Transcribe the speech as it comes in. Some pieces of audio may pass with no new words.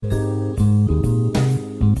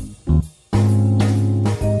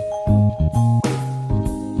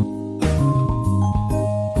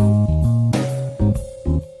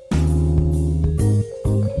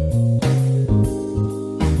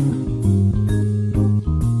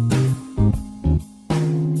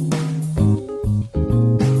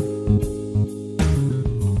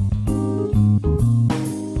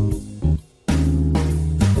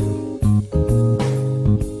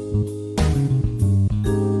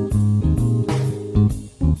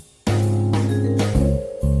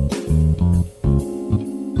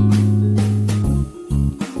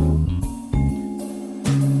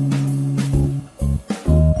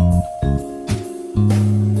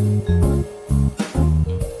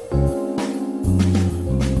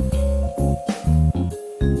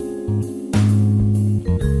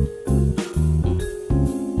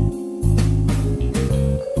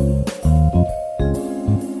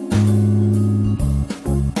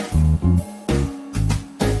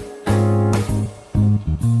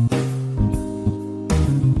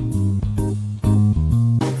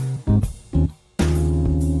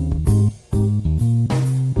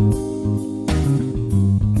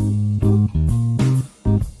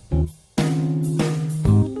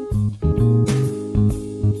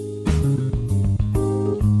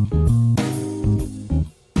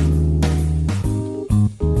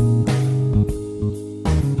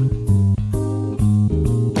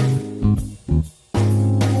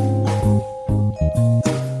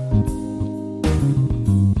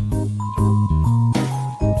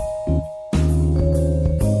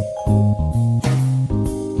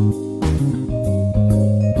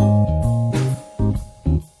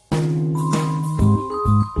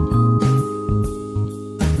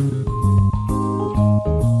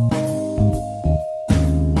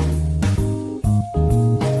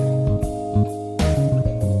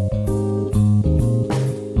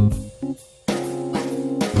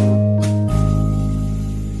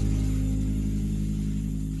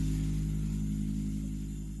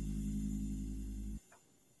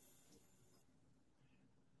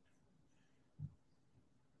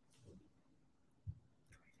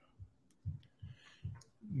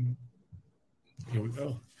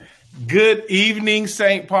go. Good evening,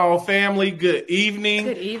 St. Paul family. Good evening.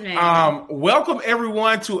 Good evening. Welcome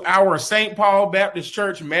everyone to our St. Paul Baptist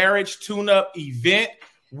Church marriage tune-up event.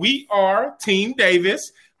 We are Team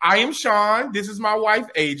Davis. I am Sean. This is my wife,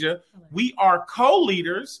 Aja. We are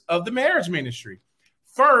co-leaders of the marriage ministry.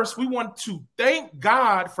 First, we want to thank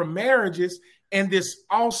God for marriages and this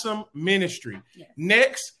awesome ministry. Yes.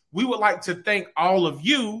 Next, we would like to thank all of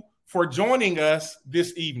you for joining us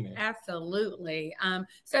this evening. Absolutely.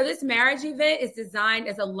 So this marriage event is designed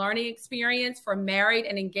as a learning experience for married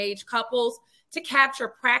and engaged couples to capture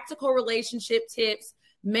practical relationship tips,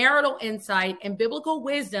 marital insight, and biblical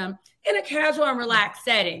wisdom in a casual and relaxed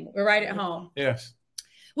setting. We're right at home. Yes.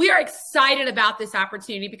 We are excited about this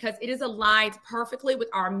opportunity because it is aligned perfectly with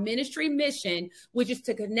our ministry mission, which is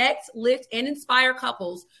to connect, lift, and inspire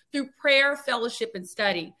couples through prayer, fellowship, and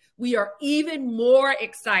study. We are even more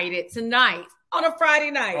excited tonight on a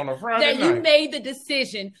Friday night you made the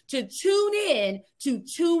decision to tune in to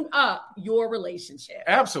tune up your relationship.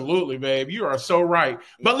 Absolutely, babe. You are so right.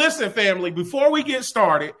 But listen, family, before we get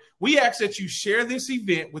started, we ask that you share this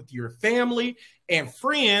event with your family and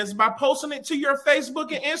friends by posting it to your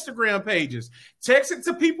Facebook and Instagram pages. Text it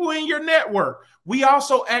to people in your network. We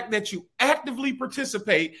also ask that you actively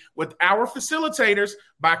participate with our facilitators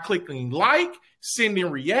by clicking like, sending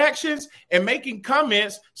reactions, and making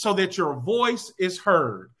comments so that your voice is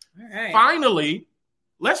heard. All right. Finally,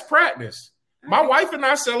 let's practice. My wife and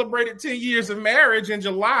I celebrated 10 years of marriage in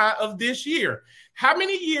July of this year. How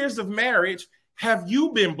many years of marriage have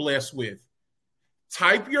you been blessed with?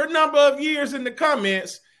 Type your number of years in the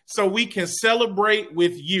comments so we can celebrate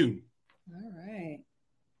with you.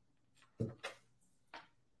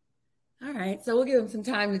 All right. So we'll give them some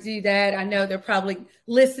time to do that. I know they're probably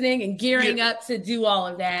listening and gearing up to do all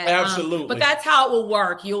of that. Absolutely. But that's how it will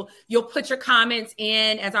work. You'll put your comments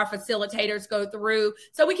in as our facilitators go through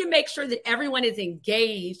so we can make sure that everyone is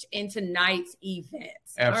engaged in tonight's event.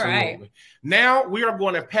 Absolutely. All right. Now we are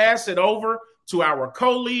going to pass it over to our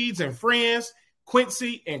co-leads and friends,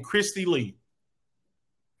 Quincy and Christy Lee.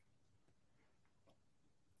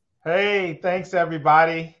 Hey, thanks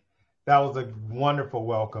everybody. That was a wonderful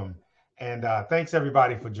welcome. And thanks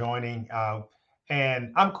everybody for joining.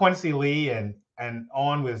 And I'm Quincy Lee, and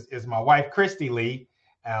on is my wife, Christy Lee.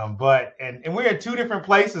 And we're in two different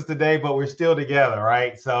places today, but we're still together,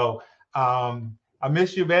 right? So I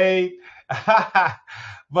miss you, babe.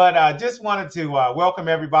 But just wanted to welcome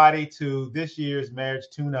everybody to this year's Marriage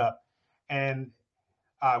Tune-Up. And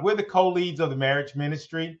we're the co-leads of the marriage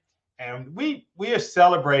ministry. And we are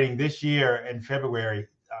celebrating this year in February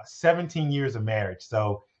 17 years of marriage.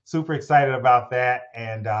 So super excited about that.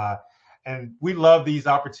 And we love these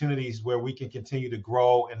opportunities where we can continue to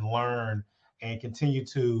grow and learn and continue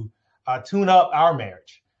to tune up our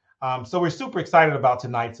marriage. So we're super excited about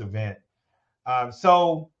tonight's event.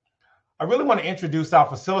 So I really want to introduce our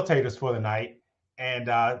facilitators for the night. And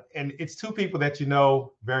it's two people that you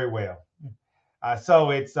know very well. So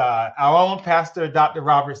it's our own pastor, Dr.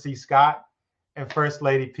 Robert C. Scott, and First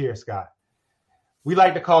Lady Pierre Scott. We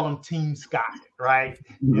like to call them Team Scott, right?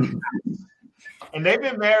 And they've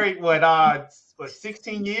been married,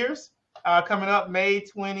 16 years? Coming up May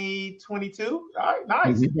 2022. All right,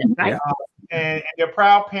 nice. Nice. And they're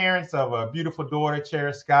proud parents of a beautiful daughter,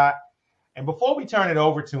 Cherry Scott. And before we turn it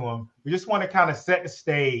over to them, we just want to kind of set the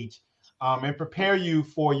stage and prepare you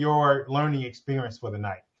for your learning experience for the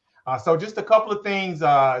night. So just a couple of things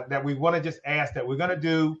that we want to just ask that we're going to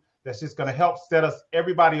do that's just going to help set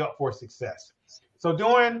everybody up for success. So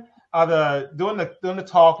during the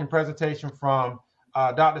talk and presentation from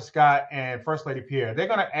Dr. Scott and First Lady Pierre, they're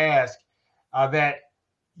going to ask that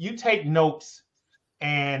you take notes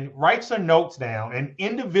and write some notes down, and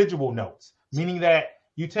individual notes, meaning that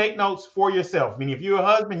you take notes for yourself. Meaning if you're a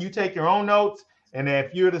husband, you take your own notes, and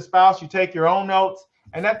if you're the spouse, you take your own notes.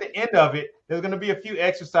 And at the end of it, there's going to be a few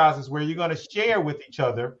exercises where you're going to share with each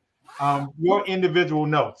other your individual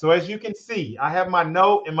notes. So as you can see, I have my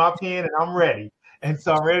note and my pen, and I'm ready. And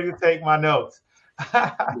so I'm ready to take my notes.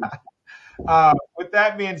 With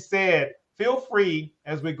that being said, feel free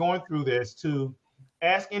as we're going through this to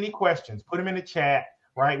ask any questions, put them in the chat,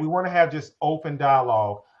 right? We want to have just open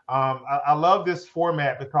dialogue. I love this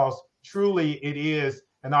format because truly it is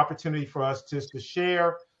an opportunity for us just to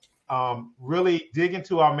share, really dig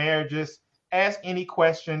into our marriages, ask any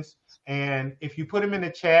questions. And if you put them in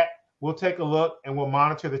the chat, we'll take a look and we'll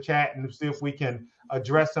monitor the chat and see if we can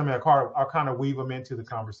address them and kind of weave them into the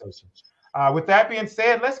conversation. With that being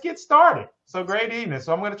said, let's get started. So great evening.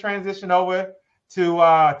 So I'm going to transition over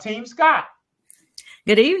to Team Scott.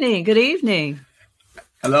 Good evening. Good evening.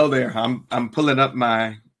 Hello there. I'm pulling up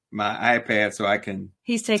my my iPad so I can.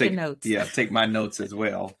 He's taking notes. Yeah, take my notes as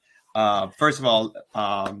well. First of all,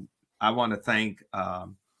 I want to thank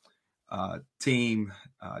Team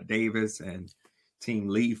Davis and Team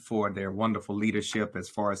Lee for their wonderful leadership as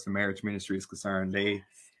far as the marriage ministry is concerned. They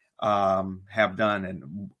have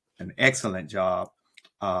done an excellent job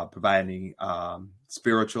providing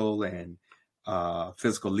spiritual and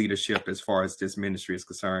physical leadership as far as this ministry is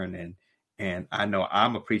concerned. And I know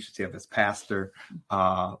I'm appreciative as pastor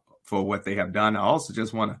for what they have done. I also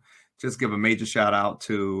just want to give a major shout out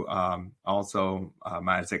to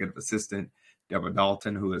my executive assistant, Deborah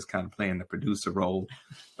Dalton, who is kind of playing the producer role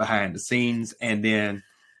behind the scenes. And then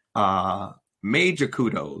major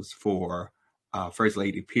kudos for First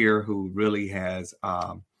Lady Pierre, who really has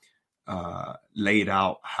laid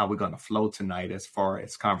out how we're going to flow tonight as far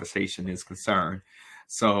as conversation is concerned.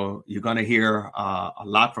 So you're going to hear a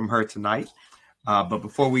lot from her tonight. But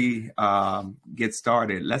before we get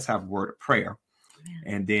started, let's have a word of prayer.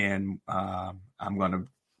 And then I'm going to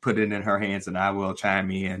put it in her hands and I will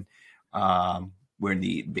chime in where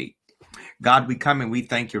need be. God, we come and we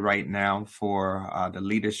thank you right now for the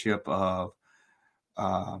leadership of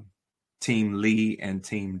Team Lee and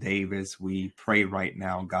Team Davis. We pray right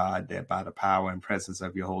now, God, that by the power and presence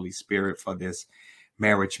of your Holy Spirit for this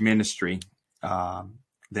marriage ministry, that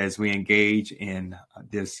as we engage in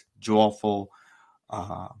this joyful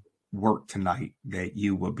work tonight, that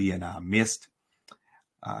you will be in our midst.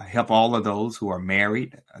 Help all of those who are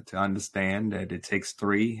married to understand that it takes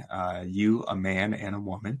three, you, a man, and a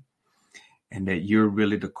woman, and that you're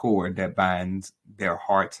really the cord that binds their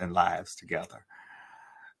hearts and lives together.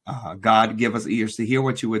 God, give us ears to hear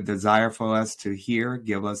what you would desire for us to hear.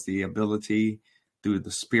 Give us the ability through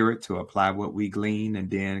the Spirit to apply what we glean. And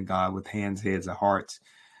then, God, with hands, heads, and hearts,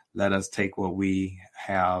 let us take what we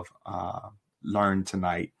have learned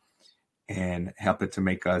tonight and help it to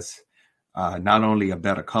make us not only a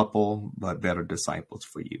better couple, but better disciples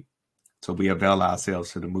for you. So we avail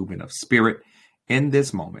ourselves to the movement of Spirit in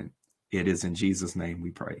this moment. It is in Jesus' name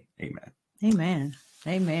we pray. Amen. Amen.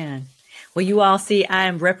 Amen. Well, you all see I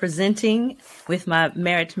am representing with my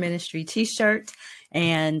marriage ministry t-shirt.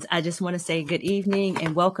 And I just want to say good evening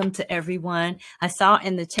and welcome to everyone. I saw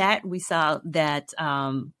in the chat, we saw that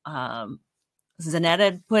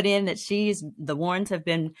Zanetta put in that the Warrens have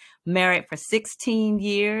been married for 16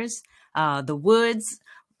 years. The Woods,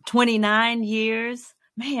 29 years.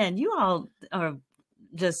 Man, you all are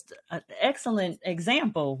just an excellent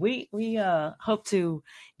example. We hope to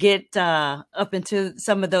get up into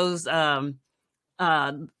some of those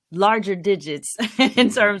larger digits in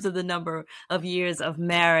terms of the number of years of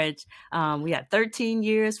marriage. We got 13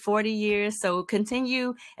 years, 40 years. So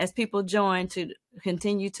continue as people join to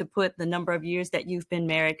continue to put the number of years that you've been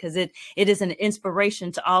married, because it is an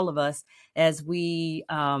inspiration to all of us as we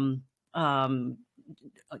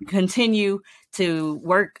continue to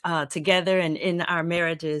work together and in our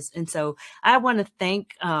marriages. And so I want to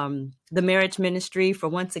thank the marriage ministry for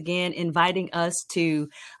once again inviting us to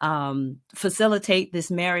facilitate this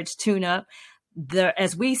marriage tune-up.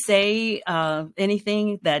 As we say,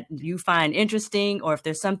 anything that you find interesting, or if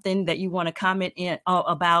there's something that you want to comment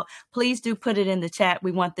about, please do put it in the chat.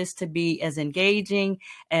 We want this to be as engaging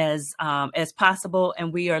as possible,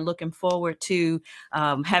 and we are looking forward to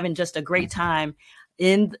having just a great time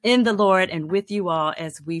in the Lord and with you all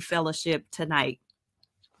as we fellowship tonight.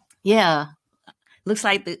 Yeah, looks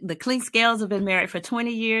like the Clink Scales have been married for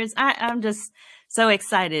 20 years. I'm just so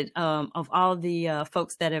excited of all the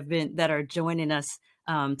folks that are joining us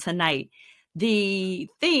tonight. The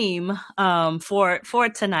theme for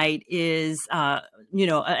tonight is,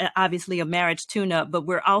 obviously a marriage tune-up, but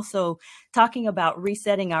we're also talking about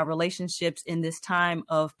resetting our relationships in this time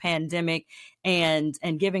of pandemic and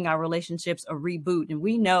giving our relationships a reboot. And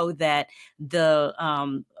we know that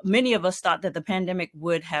many of us thought that the pandemic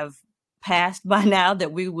would have passed by now,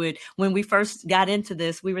 that we would, when we first got into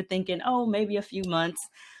this, we were thinking, oh, maybe a few months,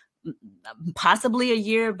 possibly a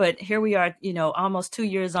year, but here we are, almost 2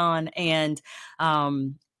 years on, and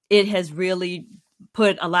it has really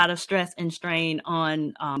put a lot of stress and strain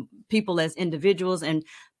on people as individuals, and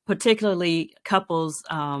particularly couples.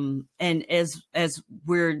 And as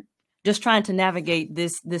we're just trying to navigate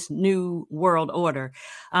this new world order.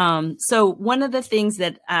 So one of the things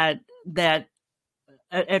that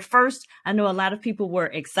at first, I know a lot of people were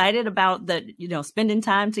excited about spending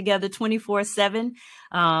time together 24/7.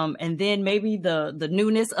 And then maybe the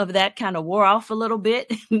newness of that kind of wore off a little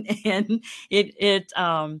bit. And it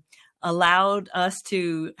allowed us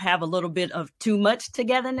to have a little bit of too much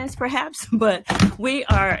togetherness, perhaps. But we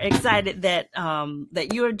are excited that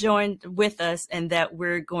that you are joined with us, and that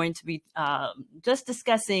we're going to be just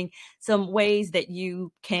discussing some ways that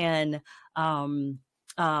you can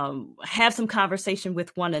have some conversation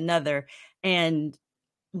with one another. And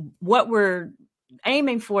what we're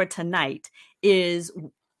aiming for tonight is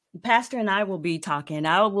Pastor and I will be talking.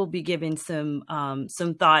 I will be giving some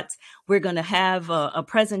thoughts. We're going to have a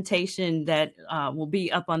presentation that will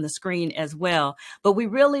be up on the screen as well. But we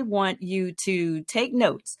really want you to take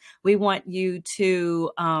notes. We want you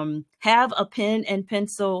to have a pen or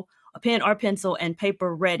pencil and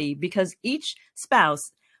paper ready, because each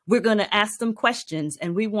spouse, we're going to ask them questions,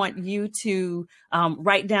 and we want you to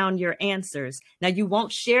write down your answers. Now, you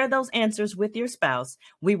won't share those answers with your spouse.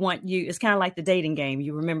 We want you, it's kind of like the dating game.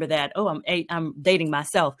 You remember that, I'm dating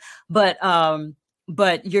myself, but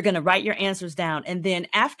you're going to write your answers down. And then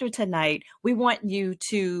after tonight, we want you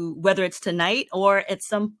to, whether it's tonight or at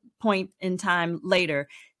some point in time later,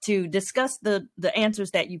 to discuss the answers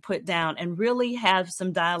that you put down and really have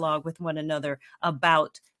some dialogue with one another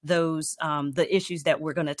about those the issues that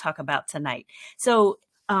we're going to talk about tonight. So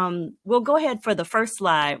we'll go ahead for the first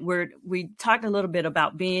slide, where we talked a little bit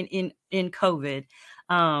about being in COVID,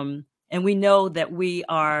 and we know that we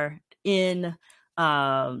are in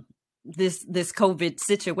this COVID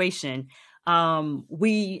situation.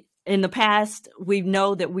 We in the past, we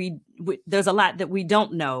know that we there's a lot that we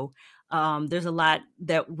don't know. There's a lot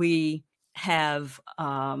that we have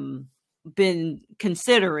been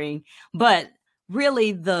considering, but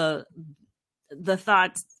really the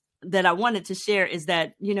thoughts that I wanted to share is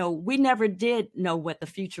that, we never did know what the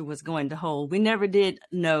future was going to hold. We never did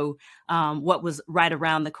know what was right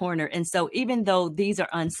around the corner. And so even though these are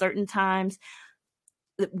uncertain times,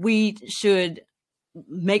 we should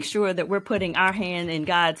make sure that we're putting our hand in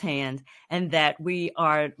God's hand, and that we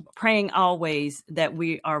are praying always that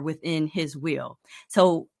we are within his will.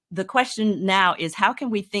 So the question now is, how can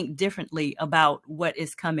we think differently about what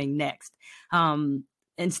is coming next?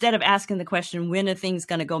 Instead of asking the question, when are things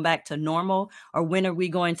going to go back to normal, or when are we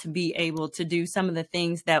going to be able to do some of the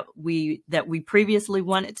things that we previously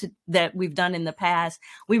wanted to, that we've done in the past,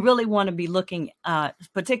 we really want to be looking,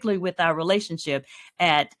 particularly with our relationship,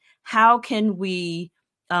 at how can we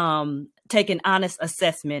take an honest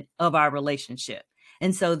assessment of our relationship.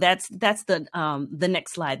 And so that's the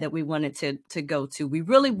next slide that we wanted to go to. We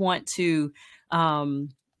really want to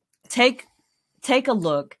take a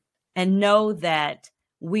look and know that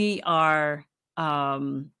we are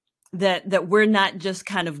that we're not just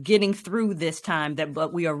kind of getting through this time,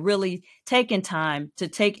 but we are really taking time to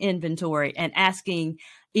take inventory and asking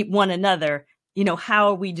one another, how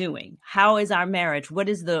are we doing? How is our marriage?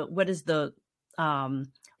 Is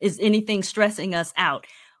anything stressing us out?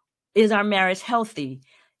 Is our marriage healthy?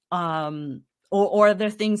 Or are there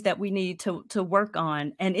things that we need to work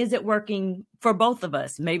on? And is it working for both of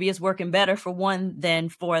us? Maybe it's working better for one than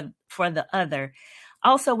for the other.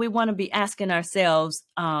 Also, we want to be asking ourselves,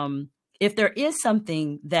 if there is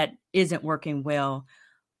something that isn't working well,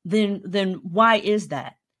 then why is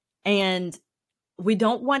that? And we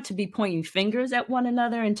don't want to be pointing fingers at one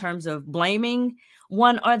another in terms of blaming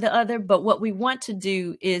one or the other. But what we want to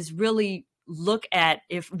do is really look at,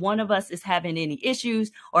 if one of us is having any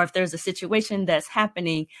issues, or if there's a situation that's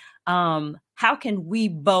happening, how can we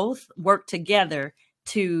both work together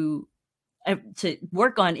to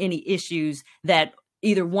work on any issues that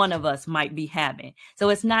either one of us might be having. So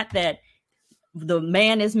it's not that the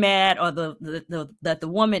man is mad or that the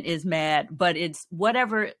woman is mad, but it's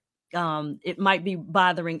whatever it might be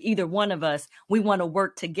bothering either one of us. We want to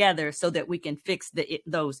work together so that we can fix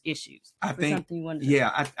those issues. I think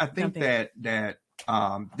that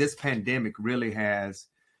this pandemic really has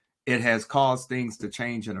caused things to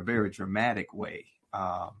change in a very dramatic way,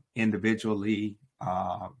 individually,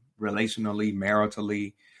 relationally,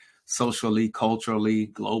 maritally, socially, culturally,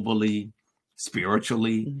 globally,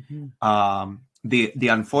 spiritually. Mm-hmm. The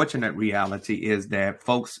unfortunate reality is that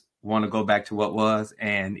folks want to go back to what was.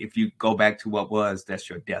 And if you go back to what was, that's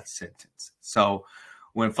your death sentence. So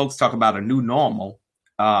when folks talk about a new normal,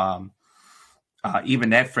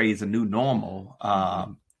 even that phrase, a new normal,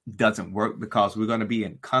 doesn't work, because we're going to be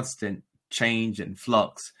in constant change and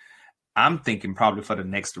flux. I'm thinking probably for the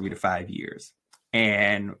next 3 to 5 years.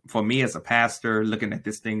 And for me as a pastor, looking at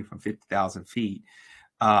this thing from 50,000 feet,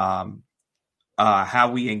 how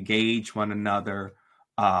we engage one another,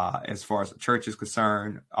 as far as the church is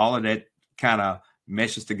concerned, all of that kind of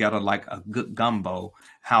meshes together like a good gumbo.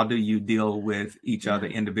 How do you deal with each other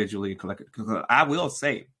individually and collectively? Because I will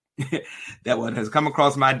say, that one has come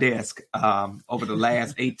across my desk over the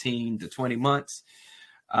last 18 to 20 months.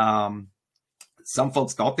 Some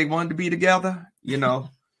folks thought they wanted to be together,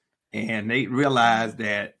 and they realized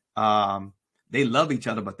that they love each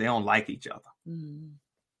other, but they don't like each other. Mm-hmm.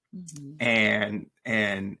 And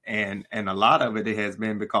a lot of it has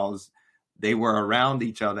been because they were around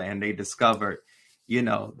each other and they discovered,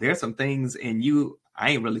 there's some things in you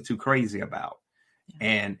I ain't really too crazy about,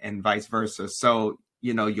 and vice versa. So,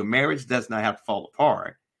 your marriage does not have to fall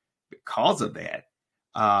apart because of that.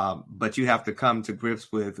 But you have to come to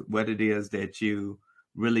grips with what it is that you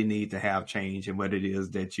really need to have change and what it is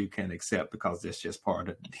that you can accept, because that's just part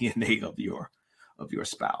of the DNA of your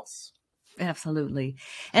spouse. Absolutely.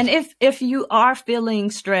 And if you are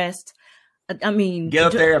feeling stressed, I mean, get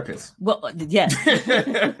a therapist. Well, yes.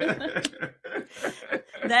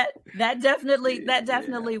 that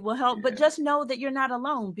definitely will help. But just know that you're not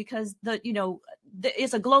alone, because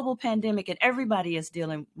it's a global pandemic and everybody is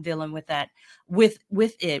dealing with that, with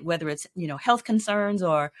it, whether it's, health concerns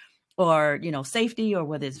or safety, or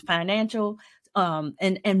whether it's financial,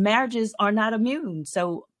 and marriages are not immune.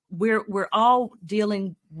 So we're all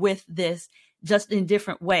dealing with this, just in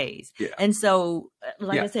different ways. Yeah. And so,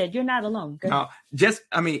 I said, you're not alone. No,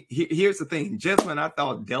 here's the thing. Just when I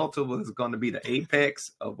thought Delta was going to be the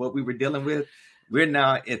apex of what we were dealing with, we're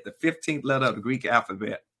now at the 15th letter of the Greek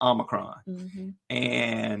alphabet, Omicron. Mm-hmm.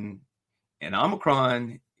 And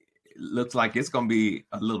Omicron looks like it's going to be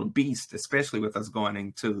a little beast, especially with us going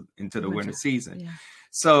into the winter season. Yeah.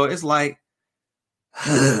 So it's like,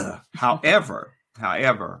 however,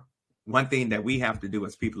 one thing that we have to do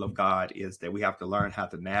as people of God is that we have to learn how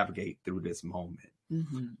to navigate through this moment,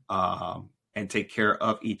 mm-hmm. And take care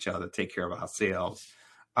of each other, take care of ourselves,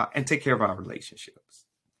 and take care of our relationships.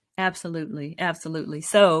 Absolutely. Absolutely.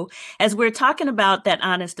 So as we're talking about that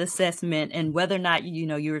honest assessment and whether or not,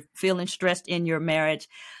 you're feeling stressed in your marriage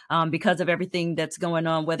because of everything that's going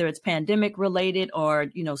on, whether it's pandemic related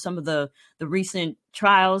or, some of the recent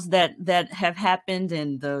trials that have happened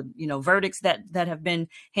and the, verdicts that have been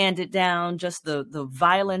handed down, just the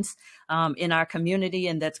violence in our community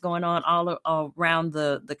and that's going on all around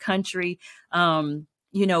the country. One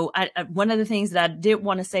of the things that I did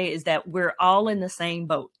want to say is that we're all in the same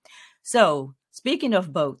boat. So speaking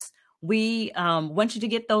of boats, we want you to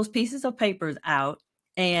get those pieces of papers out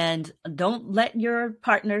and don't let your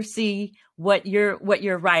partner see what you're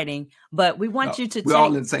writing. But we want you to. We're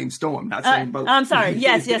all in the same storm, not same boat. I'm sorry.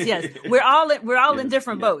 Yes. We're all in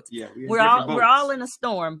different boats. Yeah, we're all in a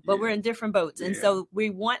storm, but we're in different boats, and so we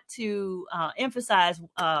want to emphasize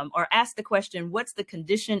or ask the question: what's the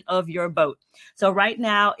condition of your boat? So right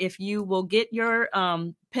now, if you will get your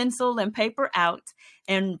pencil and paper out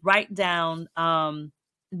and write down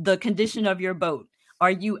the condition of your boat. Are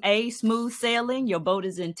you smooth sailing? Your boat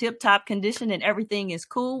is in tip-top condition and everything is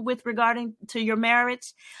cool with regarding to your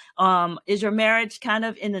marriage? Is your marriage kind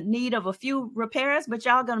of in the need of a few repairs, but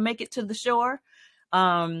y'all going to make it to the shore?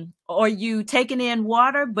 Are you taking in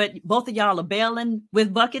water, but both of y'all are bailing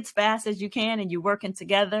with buckets fast as you can and you're working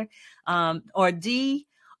together? Or D,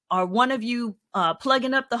 are one of you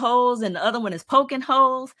plugging up the holes and the other one is poking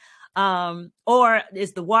holes? Or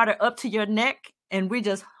is the water up to your neck and we're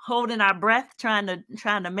just holding our breath trying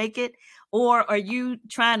to make it? Or are you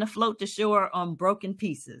trying to float to shore on broken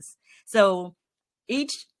pieces? So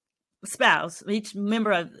each spouse, each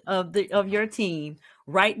member of your team,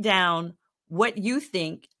 write down what you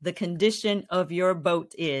think the condition of your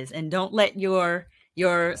boat is, and don't let your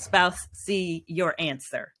spouse see your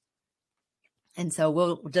answer. And so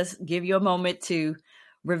we'll just give you a moment to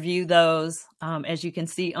review those. As you can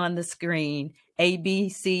see on the screen, A, B,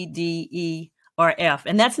 C, D, E, or F.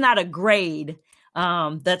 And that's not a grade.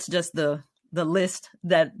 That's just the list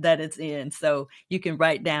that it's in. So you can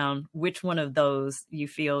write down which one of those you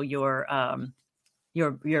feel your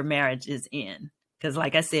marriage is in. Because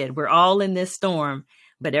like I said, we're all in this storm,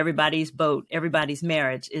 but everybody's boat, everybody's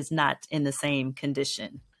marriage is not in the same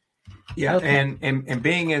condition. Yeah. Okay. And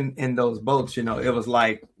being in those boats, it was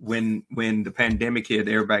like when the pandemic hit,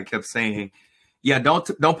 everybody kept saying, yeah, don't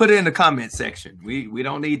put it in the comment section. We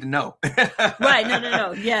don't need to know. Right.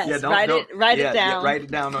 No. Yes. Write it down. Yeah, write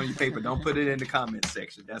it down on your paper. Don't put it in the comment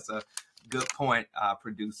section. That's a good point,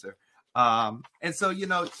 producer. And so,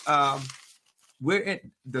 we're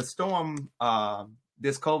in the storm.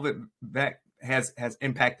 This COVID has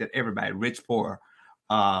impacted everybody, rich, poor,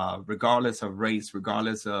 regardless of race,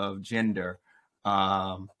 regardless of gender,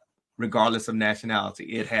 regardless of nationality.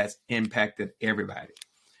 It has impacted everybody.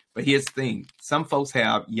 But here's the thing. Some folks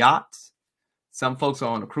have yachts. Some folks are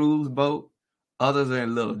on a cruise boat. Others are in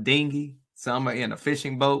a little dinghy. Some are in a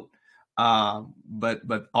fishing boat.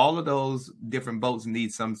 But all of those different boats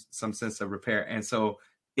need some sense of repair, and so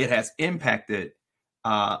it has impacted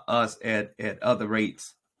us at other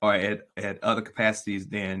rates or at other capacities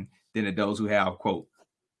than at those who have, quote,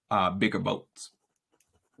 bigger boats.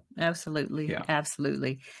 Absolutely. Yeah.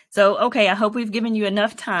 Absolutely. So, okay, I hope we've given you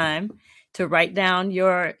enough time to write down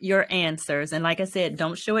your answers. And like I said,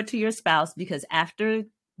 don't show it to your spouse, because after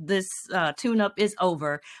this tune-up is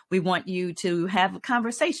over, we want you to have a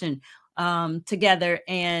conversation together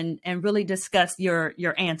and really discuss your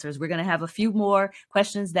answers. We're going to have a few more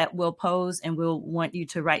questions that we'll pose, and we'll want you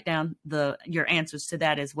to write down your answers to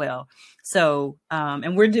that as well. So,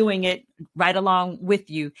 and we're doing it right along with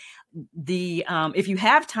you. If you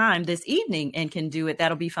have time this evening and can do it,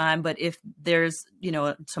 that'll be fine. But if there's,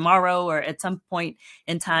 tomorrow or at some point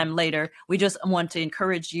in time later, we just want to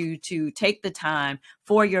encourage you to take the time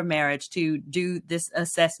for your marriage to do this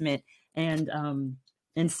assessment and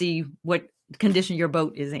see what condition your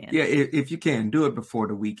boat is in. Yeah, if you can, do it before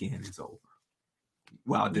the weekend is over.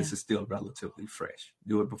 While this is still relatively fresh,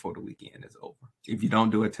 do it before the weekend is over. If you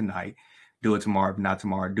don't do it tonight, do it tomorrow. If not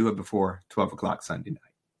tomorrow, do it before 12 o'clock Sunday night.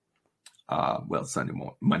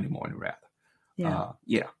 Monday morning rather. Yeah.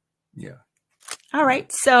 All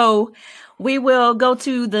right. So we will go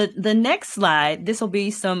to the next slide. This will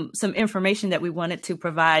be some information that we wanted to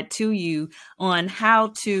provide to you on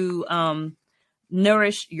how to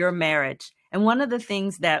nourish your marriage. And one of the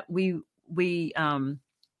things that we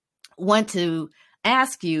want to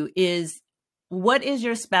ask you is, what is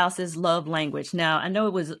your spouse's love language? Now, I know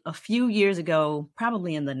it was a few years ago,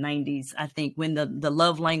 probably in the 90s, I think, when the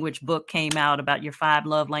love language book came out about your 5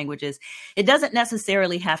 love languages. It doesn't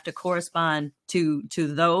necessarily have to correspond to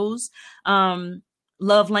those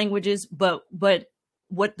love languages, but what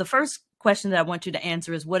the first question that I want you to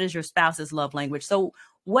answer is, what is your spouse's love language? So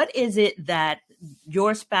what is it that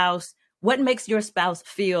what makes your spouse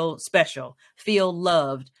feel special, feel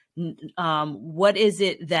loved? What is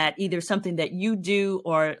it that either something that you do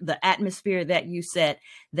or the atmosphere that you set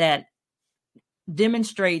that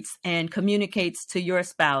demonstrates and communicates to your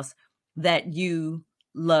spouse that you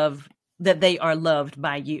love, that they are loved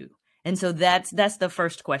by you? And so that's the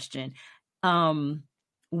first question.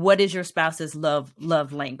 What is your spouse's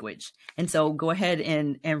love language? And so go ahead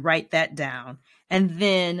and write that down. And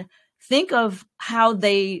then think of how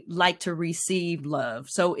they like to receive love.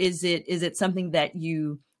 So is it something that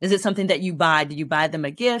you buy? Do you buy them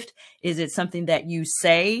a gift? Is it something that you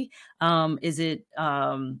say? Is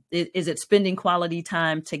it spending quality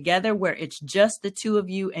time together where it's just the two of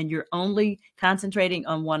you and you're only concentrating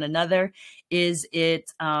on one another? Is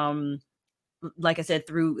it, like I said,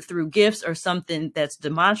 through gifts or something that's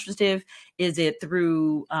demonstrative? Is it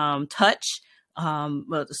through touch?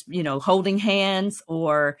 Holding hands,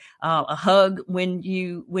 or a hug when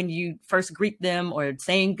you first greet them, or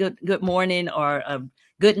saying good morning, or a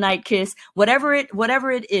good night kiss, whatever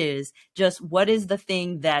it is. Just what is the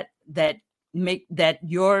thing that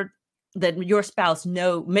your spouse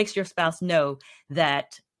makes your spouse know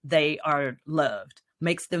that they are loved,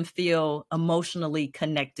 makes them feel emotionally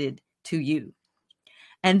connected to you.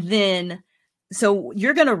 And then, so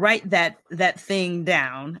you're going to write that thing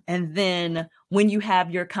down. And then when you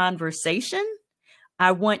have your conversation,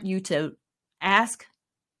 I want you to ask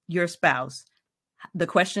your spouse the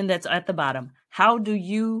question that's at the bottom: how do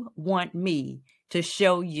you want me to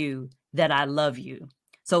show you that I love you?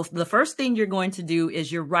 So the first thing you're going to do is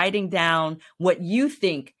you're writing down what you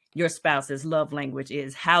think your spouse's love language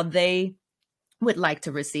is, how they would like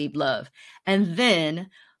to receive love. And then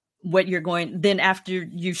then after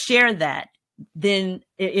you share that, then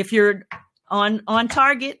if you're on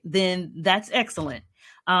target, then that's excellent.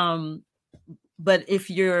 But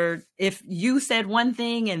if you said one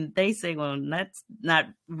thing and they say, well, that's not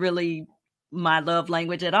really my love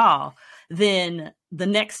language at all, then the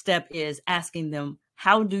next step is asking them,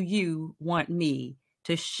 how do you want me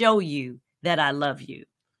to show you that I love you?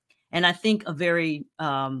 And I think a very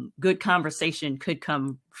good conversation could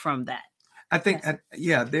come from that. I think,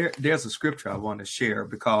 there's a scripture I want to share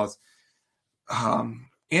because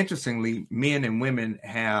interestingly, men and women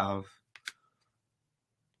have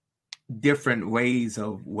different ways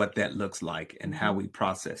of what that looks like and how we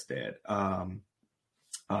process that.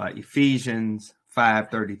 Ephesians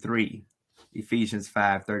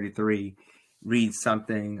 5:33 reads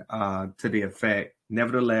something to the effect,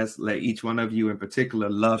 nevertheless, let each one of you in particular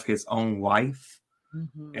love his own wife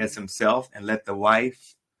as himself, and let the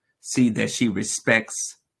wife see that she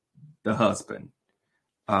respects the husband.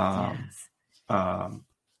 Yes.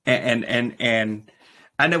 And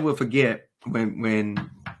I never will forget when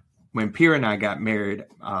Pierre and I got married.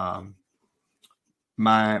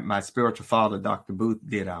 my spiritual father, Dr. Booth,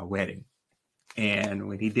 did our wedding. And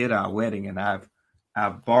when he did our wedding, and I've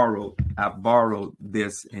borrowed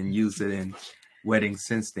this and used it in weddings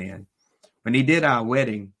since then. When he did our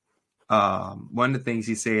wedding, one of the things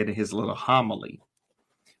he said in his little homily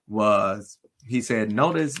was, he said,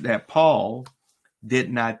 notice that Paul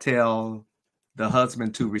did not tell the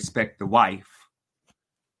husband to respect the wife,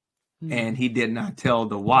 and he did not tell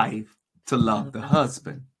the wife to love the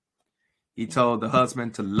husband. He told the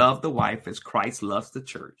husband to love the wife as Christ loves the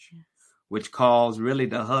church, which calls really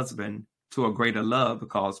the husband to a greater love,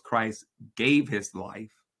 because Christ gave his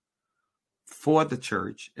life for the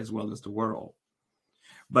church as well as the world.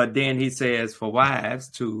 But then he says for wives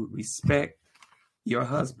to respect your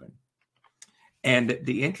husband. And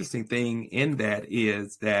the interesting thing in that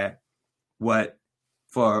is that what,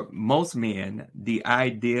 for most men, the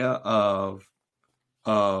idea of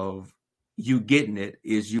you getting it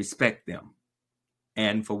is you respect them.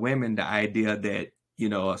 And for women, the idea that, you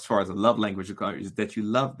know, as far as a love language is that you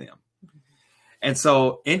love them. And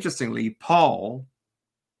so, interestingly, Paul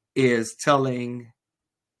is telling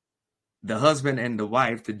the husband and the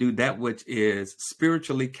wife to do that which is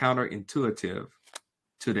spiritually counterintuitive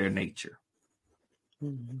to their nature.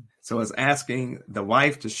 Mm-hmm. So it's asking the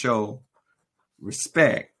wife to show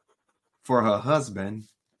respect for her husband,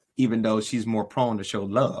 even though she's more prone to show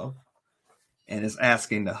love. And it's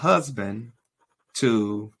asking the husband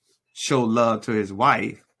to show love to his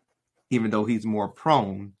wife, even though he's more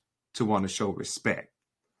prone to want to show respect.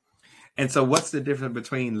 And so what's the difference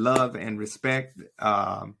between love and respect?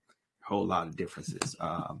 A whole lot of differences.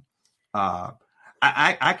 I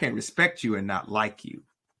can respect you and not like you.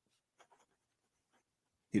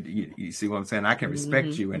 You see what I'm saying? I can respect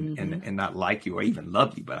you and not like you or even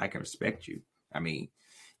love you, but I can respect you. I mean,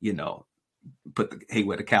 you know, hey,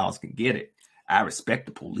 where the cows can get it. I respect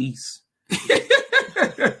the police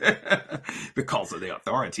because of their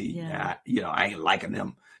authority. Yeah. I ain't liking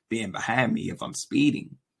them being behind me if I'm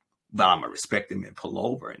speeding, but I'm gonna respect them and pull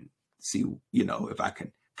over and see, if I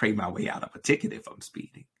can pray my way out of a ticket if I'm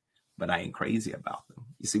speeding, but I ain't crazy about them.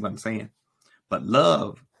 You see what I'm saying? But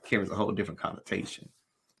love carries a whole different connotation.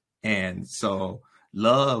 And so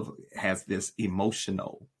love has this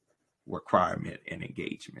emotional requirement and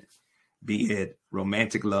engagement, be it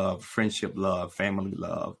romantic love, friendship love, family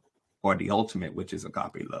love, or the ultimate, which is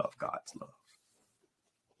agape love, God's love.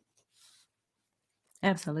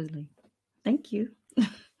 Absolutely. Thank you.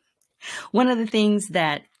 One of the things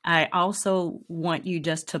that I also want you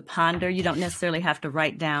just to ponder, you don't necessarily have to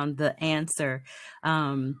write down the answer,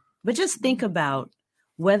 but just think about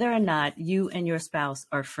whether or not you and your spouse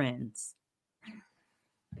are friends.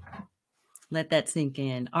 Let that sink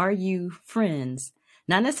in. Are you friends?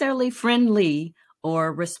 Not necessarily friendly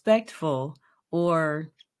or respectful or,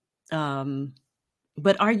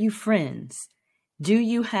 but are you friends? Do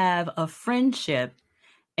you have a friendship?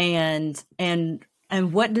 And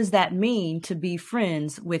what does that mean to be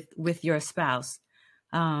friends with your spouse?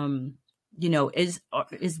 Is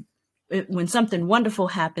when something wonderful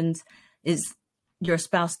happens, is your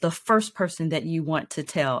spouse the first person that you want to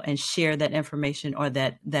tell and share that information or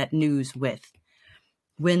that news with?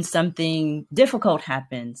 When something difficult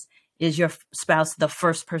happens, is your spouse the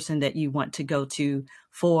first person that you want to go to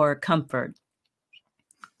for comfort?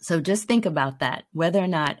 So just think about that, whether or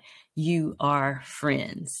not you are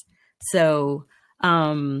friends. So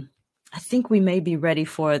I think we may be ready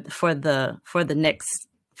for the next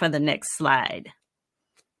slide.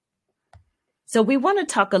 So we want to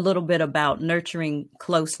talk a little bit about nurturing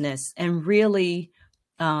closeness and really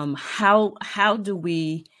how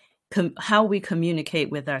we communicate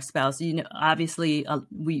with our spouse. Obviously,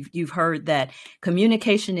 you've heard that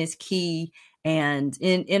communication is key, and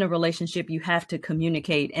in a relationship you have to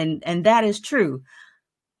communicate, and that is true.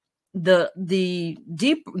 The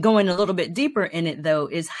deep, going a little bit deeper in it though,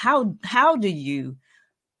 is how do you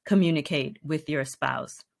communicate with your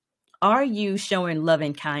spouse? Are you showing love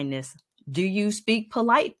and kindness? Do you speak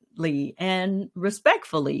politely and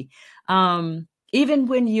respectfully? Even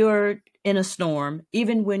when you're in a storm,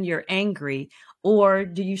 even when you're angry, or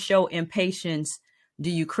do you show impatience?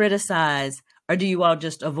 Do you criticize, or do you all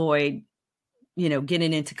just avoid,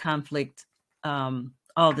 getting into conflict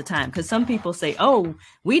all the time? Because some people say, "Oh,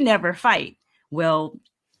 we never fight." Well,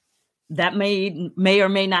 that may or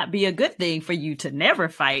may not be a good thing for you to never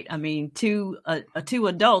fight. I mean, two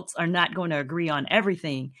adults are not going to agree on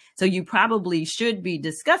everything. So you probably should be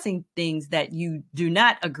discussing things that you do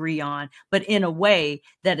not agree on, but in a way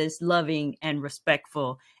that is loving and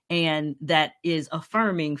respectful and that is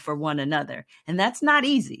affirming for one another. And that's not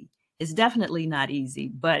easy. It's definitely not easy,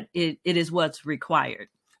 but it is what's required.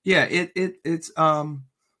 Yeah, it's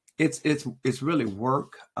really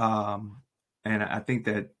work. And I think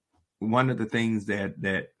that one of the things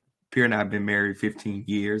that Pierre and I have been married 15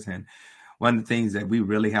 years, and one of the things that we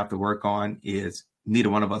really have to work on is neither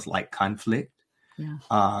one of us like conflict. Yeah.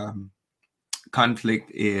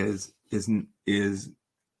 Conflict is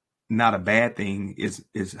not a bad thing.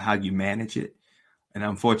 Is how you manage it. And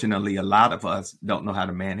unfortunately, a lot of us don't know how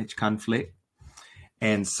to manage conflict.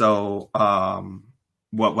 And so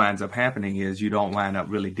what winds up happening is you don't wind up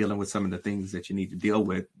really dealing with some of the things that you need to deal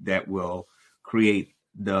with that will create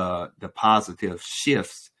the positive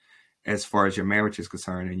shifts as far as your marriage is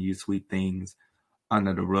concerned, and you sweep things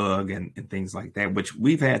under the rug and things like that, which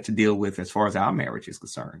we've had to deal with as far as our marriage is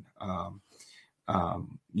concerned.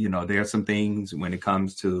 There are some things when it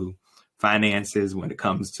comes to finances, when it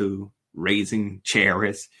comes to raising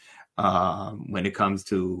Charis, when it comes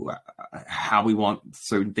to how we want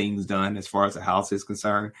certain things done as far as the house is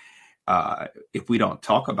concerned. If we don't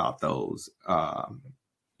talk about those,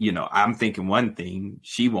 I'm thinking one thing,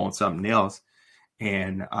 she wants something else.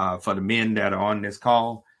 And for the men that are on this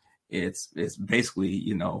call, it's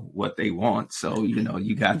basically, what they want. So,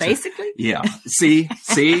 you got basically. Yeah. See.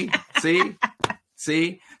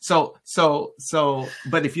 So,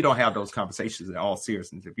 but if you don't have those conversations in all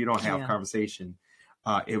seriousness, if you don't have conversation,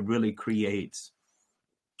 it really can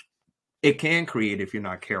create, if you're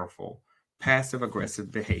not careful, passive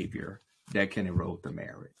aggressive behavior that can erode the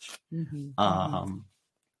marriage. Mm-hmm.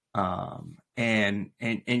 And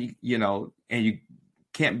you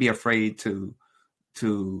can't be afraid to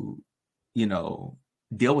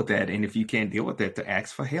deal with that. And if you can't deal with that, to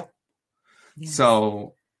ask for help. Yes.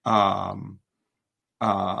 So,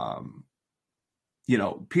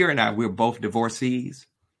 Pierre and I, we're both divorcees,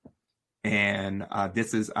 and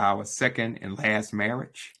this is our second and last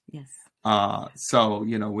marriage. Yes. So,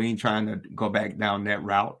 we ain't trying to go back down that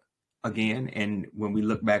route again. And when we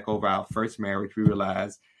look back over our first marriage, we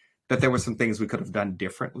realized that there were some things we could have done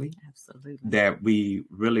differently. Absolutely. That we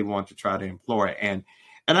really want to try to employ. And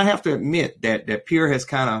I have to admit that Pierre has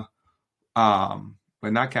kind of,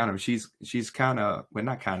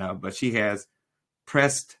 but she has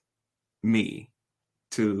pressed me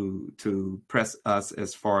to press us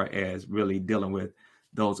as far as really dealing with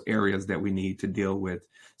those areas that we need to deal with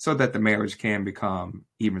so that the marriage can become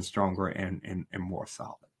even stronger and more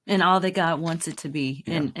solid. And all that God wants it to be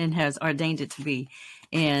and has ordained it to be.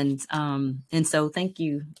 And so thank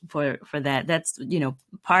you for that. That's,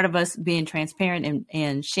 part of us being transparent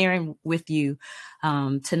and sharing with you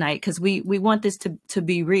tonight, because we want this to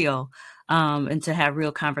be real and to have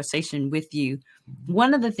real conversation with you. Mm-hmm.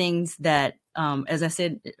 One of the things that, as I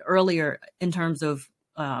said earlier, in terms of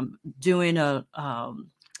doing a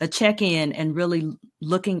check-in and really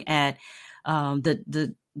looking at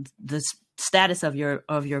the status of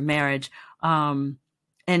your marriage,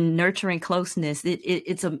 and nurturing closeness,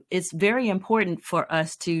 it's very important for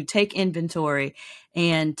us to take inventory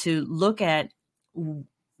and to look at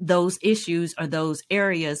those issues or those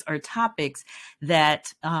areas or topics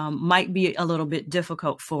that might be a little bit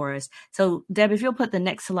difficult for us. So, Deb, if you'll put the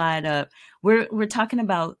next slide up, we're talking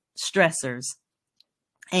about stressors,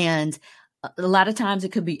 and a lot of times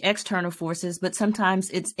it could be external forces, but sometimes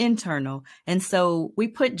it's internal. And so we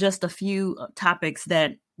put just a few topics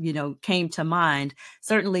that, came to mind.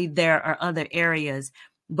 Certainly there are other areas,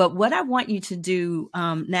 but what I want you to do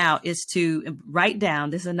now is to write down,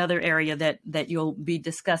 this is another area that you'll be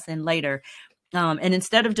discussing later. And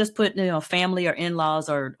instead of just putting, family or in-laws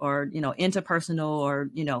or interpersonal or,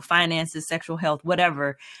 finances, sexual health,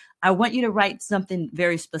 whatever, I want you to write something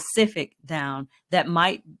very specific down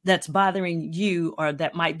that's bothering you, or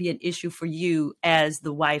that might be an issue for you as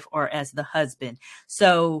the wife or as the husband.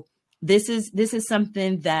 So this is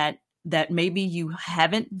something that maybe you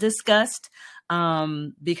haven't discussed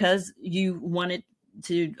because you wanted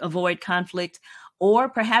to avoid conflict, or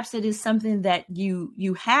perhaps it is something that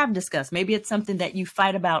you have discussed. Maybe it's something that you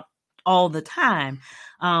fight about all the time,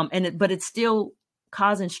 but it's still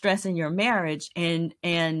causing stress in your marriage, and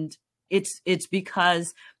it's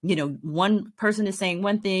because one person is saying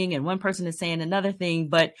one thing and one person is saying another thing,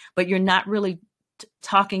 but you're not really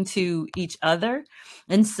talking to each other.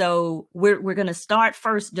 And so we're going to start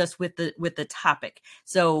first just with the topic.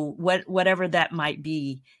 So whatever that might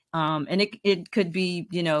be, and it could be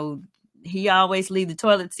he always leave the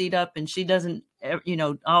toilet seat up and she doesn't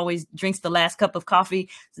always drinks the last cup of coffee,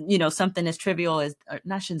 something as trivial as,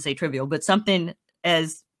 I shouldn't say trivial, but something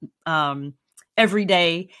as every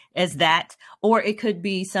day as that. Or it could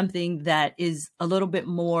be something that is a little bit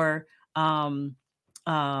more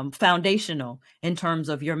foundational in terms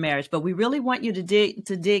of your marriage. But we really want you to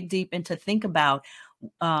dig deep and to think about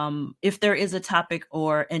if there is a topic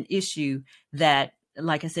or an issue that,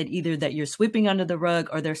 like I said, either that you're sweeping under the rug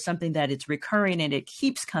or there's something that it's recurring and it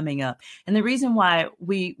keeps coming up. And the reason why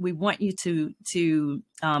we want you to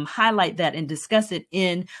highlight that and discuss it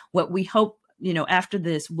in what we hope, after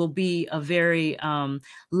this will be a very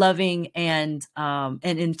loving and an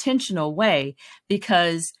intentional way,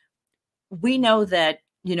 because we know that,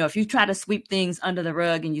 if you try to sweep things under the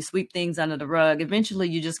rug and you sweep things under the rug, eventually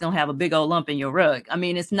you're just going to have a big old lump in your rug. I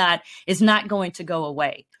mean, it's not going to go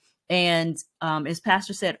away. And as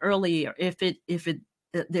Pastor said earlier, if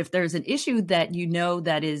there's an issue that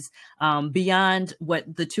that is beyond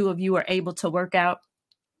what the two of you are able to work out,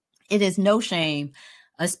 it is no shame,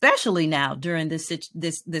 especially now during this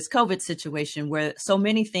COVID situation where so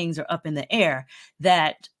many things are up in the air,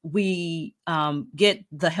 that we get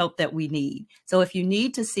the help that we need. So if you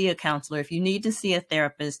need to see a counselor, if you need to see a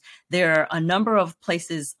therapist, there are a number of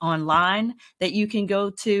places online that you can go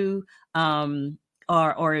to.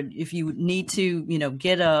 Or if you need to,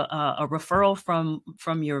 get a referral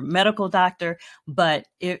from your medical doctor. But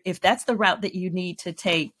if that's the route that you need to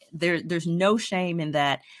take, there's no shame in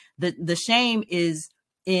that. The shame is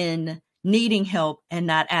in needing help and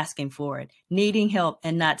not asking for it, needing help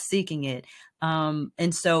and not seeking it.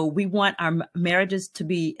 And so we want our marriages to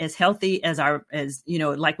be as healthy as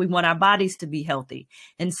like we want our bodies to be healthy.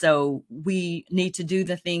 And so we need to do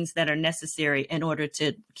the things that are necessary in order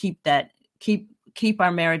to keep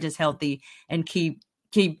our marriages healthy and keep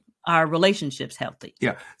our relationships healthy.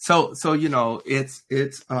 Yeah. So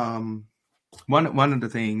it's one of the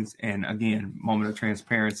things, and again, moment of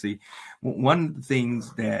transparency. One of the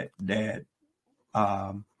things that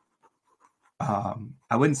I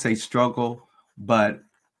wouldn't say struggle, but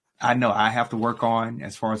I know I have to work on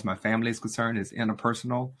as far as my family is concerned is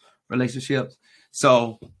interpersonal relationships.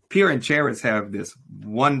 So Pierre and Charis have this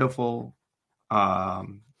wonderful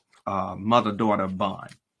mother-daughter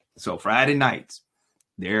bond. So Friday nights,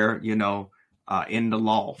 they're, in the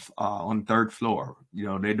loft on the third floor,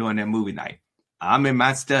 they're doing their movie night. I'm in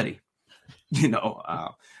my study,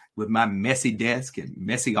 with my messy desk and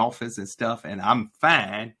messy office and stuff. And I'm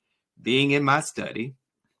fine being in my study,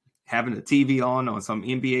 having the TV on some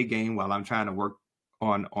NBA game while I'm trying to work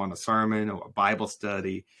on a sermon or a Bible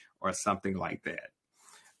study or something like that.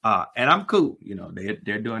 And I'm cool,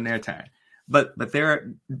 they're doing their time. But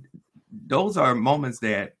those are moments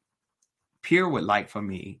that Pierre would like for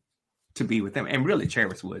me to be with them, and really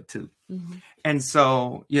Charis would too. Mm-hmm. And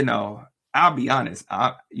so, I'll be honest,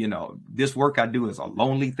 this work I do is a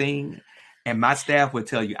lonely thing. And my staff would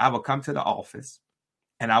tell you, I will come to the office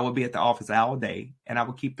and I will be at the office all day and I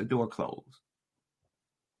will keep the door closed.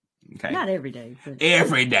 Okay. Not every day. But...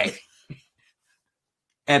 Every day.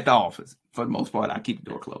 At the office. For the most part, I keep the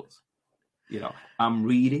door closed. I'm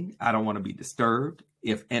reading. I don't want to be disturbed.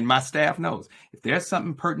 And my staff knows if there's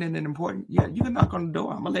something pertinent and important, yeah, you can knock on the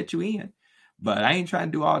door. I'm gonna let you in. But I ain't trying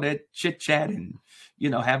to do all that chit chat and,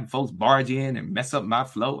 having folks barge in and mess up my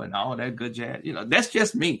flow and all that good jazz. That's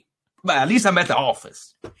just me. But at least I'm at the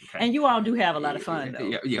office. Okay? And you all do have a lot of fun,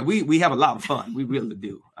 though. Yeah, we have a lot of fun. We really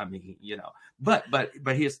do. I mean, but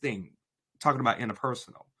here's the thing, talking about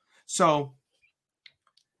interpersonal. So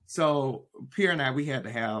Pierre and I, we had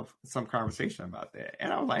to have some conversation about that.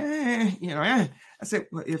 And I was like, I said,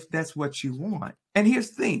 well, if that's what you want. And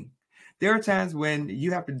here's the thing. There are times when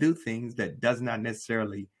you have to do things that does not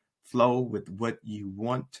necessarily flow with what you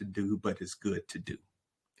want to do, but it's good to do.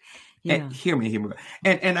 Yeah. And hear me.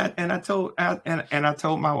 And I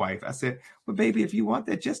told my wife, I said, well, baby, if you want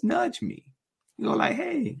that, just nudge me. Like,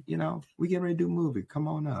 hey, we get ready to do a movie. Come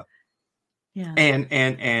on up. Yeah. And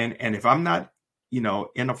if I'm not,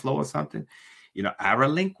 in a flow or something, I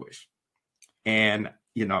relinquish. And,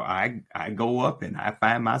 I go up and I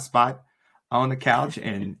find my spot on the couch,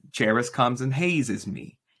 and Charis comes and hazes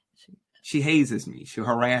me. She hazes me. She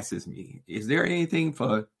harasses me. Is there anything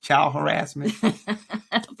for child harassment?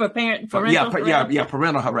 parental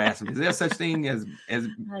parental harassment. Is there such thing as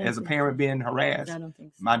a parent being harassed? I don't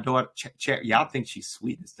think so. My daughter, y'all think she's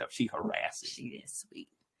sweet and stuff. She harasses. She is sweet.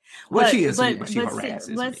 Well, she is sweet, but she harasses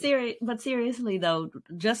me. But seriously, though,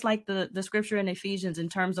 just like the scripture in Ephesians, in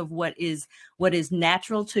terms of what is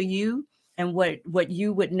natural to you and what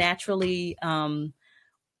you would naturally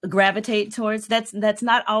gravitate towards, that's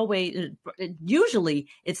not always, usually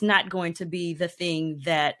it's not going to be the thing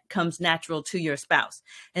that comes natural to your spouse.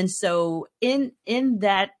 And so in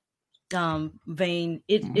that vein,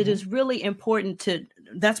 it is really important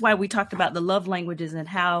that's why we talked about the love languages and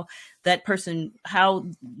how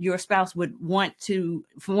your spouse would want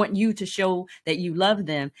you to show that you love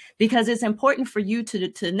them, because it's important for you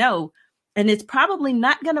to know it's probably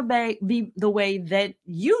not going to be the way that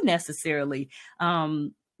you necessarily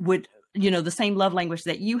would, the same love language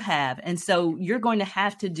that you have. And so you're going to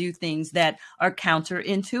have to do things that are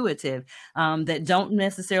counterintuitive, that don't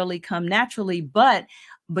necessarily come naturally. But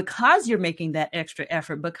because you're making that extra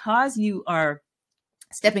effort, because you are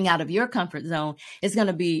stepping out of your comfort zone, it's going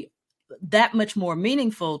to be that much more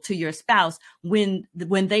meaningful to your spouse when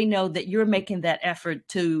they know that you're making that effort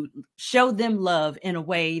to show them love in a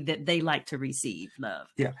way that they like to receive love.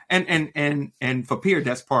 Yeah. And for Pierre,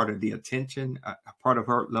 that's part of the attention. Part of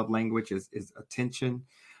her love language is attention.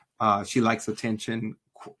 She likes attention.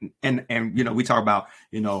 And we talk about,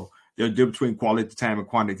 the difference between quality time and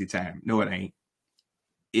quantity time. No, it ain't.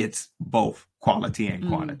 It's both quality and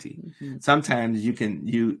quantity. Mm-hmm. Sometimes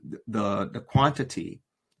the quantity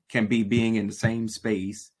can be being in the same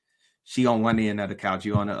space. She on one end of the couch,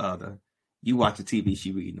 you on the other. You watch the TV,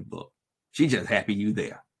 she reading a book. She just happy you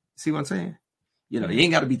there. See what I'm saying? You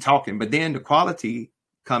ain't got to be talking. But then the quality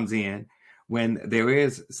comes in when there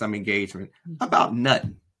is some engagement about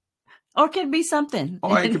nothing. Or it could be something.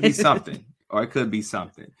 Or it could be something. But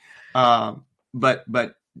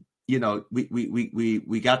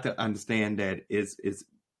we got to understand that it's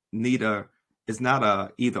neither. It's not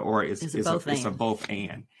a either or. It's a both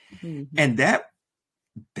and. Mm-hmm. And that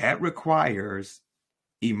requires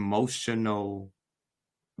emotional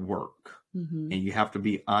work, mm-hmm. and you have to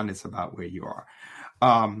be honest about where you are.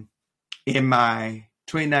 In my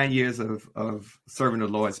 29 years of serving the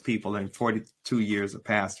Lord's people and 42 years of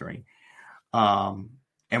pastoring, and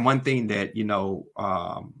one thing that and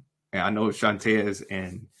I know Shantez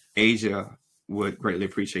and Asia would greatly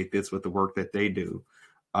appreciate this with the work that they do,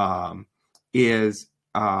 is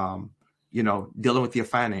dealing with your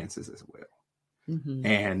finances as well. Mm-hmm.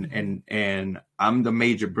 And I'm the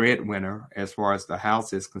major breadwinner as far as the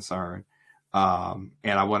house is concerned. And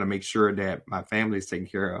I want to make sure that my family is taken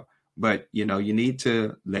care of. But, you need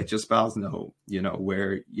to let your spouse know,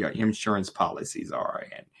 where your insurance policies are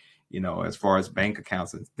and, as far as bank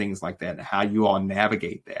accounts and things like that, and how you all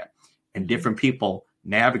navigate that. And different people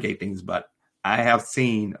navigate things. But I have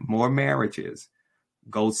seen more marriages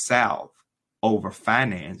go south over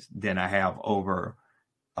finance than I have over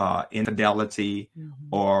infidelity,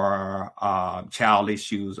 mm-hmm. or child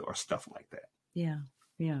issues or stuff like that. Yeah.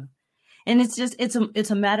 Yeah. And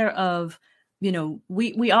it's a matter of,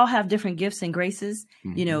 we all have different gifts and graces.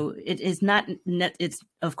 Mm-hmm. It is not,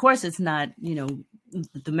 of course it's not,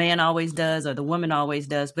 the man always does or the woman always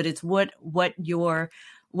does, but it's what your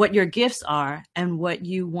gifts are and what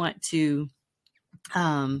you want to,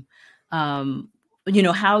 how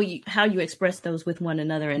you express those with one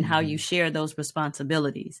another and mm-hmm. how you share those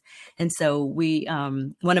responsibilities. And so we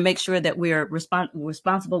want to make sure that we're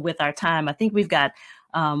responsible with our time. I think we've got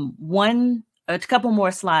a couple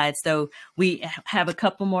more slides. So we have a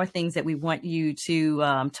couple more things that we want you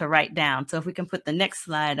to write down. So if we can put the next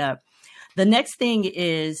slide up. The next thing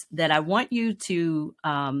is that I want you to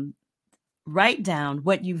write down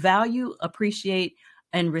what you value, appreciate,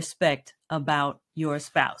 and respect about your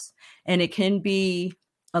spouse. And it can be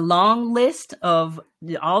a long list of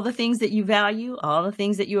all the things that you value, all the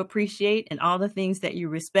things that you appreciate, and all the things that you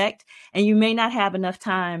respect. And you may not have enough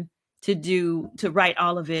time to write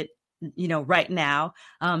all of it, right now.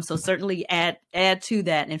 So certainly add to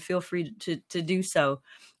that and feel free to do so.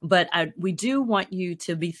 But we do want you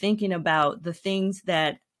to be thinking about the things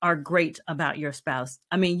that are great about your spouse.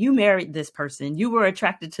 I mean, you married this person, you were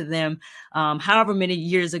attracted to them, however many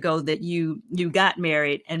years ago that you got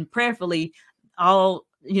married, and prayerfully all,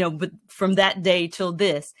 but from that day till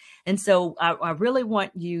this. And so I really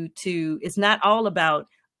want you to, it's not all about,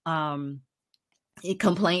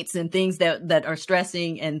 complaints and things that are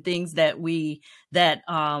stressing and things that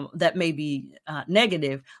may be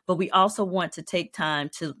negative, but we also want to take time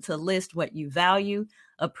to list what you value,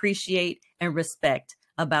 appreciate, and respect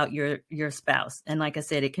about your spouse. And like I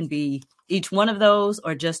said, it can be each one of those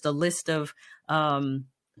or just a list of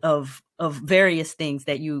various things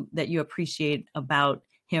that you appreciate about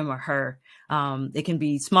him or her. It can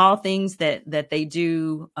be small things that they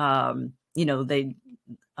do. They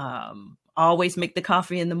always make the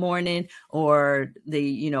coffee in the morning, or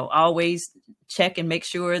they always check and make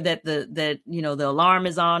sure that the alarm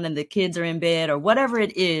is on and the kids are in bed, or whatever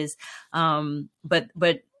it is. But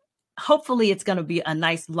hopefully it's going to be a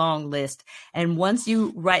nice long list. And once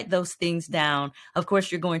you write those things down, of course,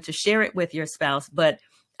 you're going to share it with your spouse. But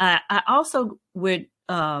I also would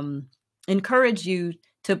encourage you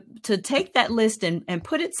to take that list and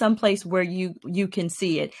put it someplace where you can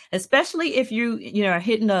see it, especially if you are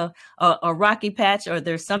hitting a rocky patch, or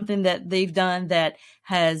there's something that they've done that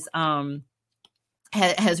has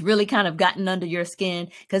has really kind of gotten under your skin,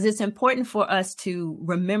 because it's important for us to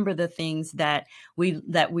remember the things that we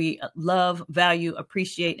love, value,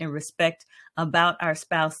 appreciate, and respect about our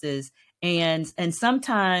spouses. And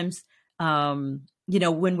sometimes, when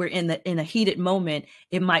we're in a heated moment,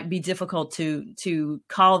 it might be difficult to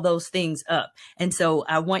call those things up. And so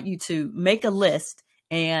I want you to make a list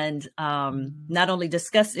and not only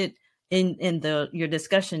discuss it in your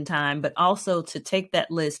discussion time, but also to take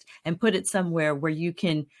that list and put it somewhere where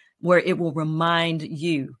it will remind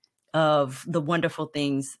you of the wonderful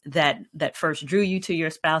things that first drew you to your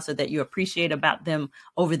spouse, or that you appreciate about them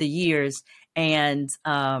over the years. And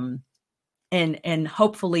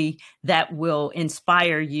hopefully that will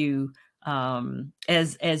inspire you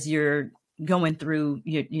as you're going through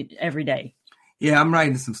your every day. Yeah, I'm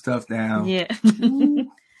writing some stuff down. Yeah.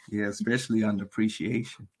 Yeah, especially on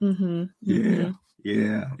appreciation. Mm-hmm. Yeah.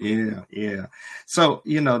 So,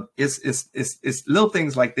 it's little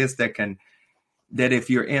things like this that if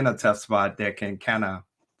you're in a tough spot, that can kind of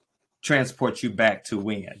transport you back to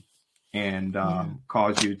when, and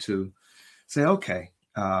cause you to say, okay,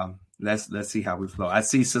 let's see how we flow. I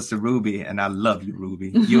see Sister Ruby, and I love you, Ruby.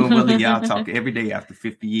 You and Willie, y'all talk every day after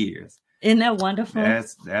 50 years. Isn't that wonderful?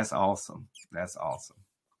 That's awesome. That's awesome.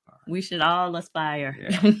 We should all aspire.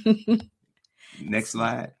 Yeah. Next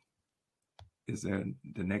slide. Is there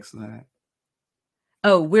the next slide?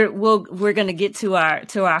 Oh, we're going to get to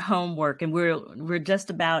our homework, and we're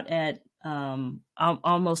just about at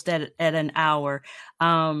almost at an hour.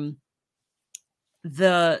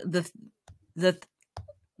 The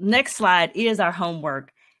next slide is our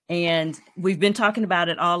homework, and we've been talking about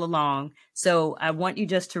it all along. So I want you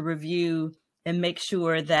just to review and make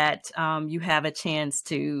sure that you have a chance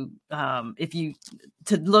to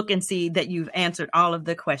look and see that you've answered all of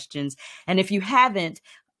the questions. And if you haven't,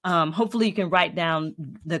 hopefully you can write down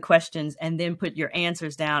the questions and then put your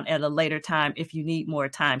answers down at a later time if you need more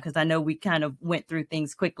time, because I know we kind of went through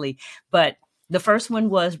things quickly. But the first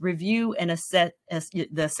one was review and assess the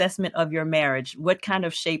assessment of your marriage. What kind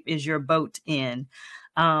of shape is your boat in?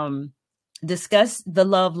 Discuss the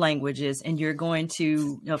love languages, and you're going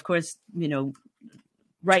to, of course,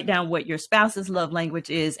 write down what your spouse's love language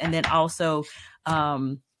is, and then also,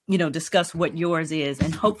 discuss what yours is.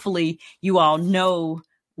 And hopefully you all know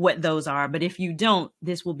what those are. But if you don't,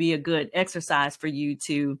 this will be a good exercise for you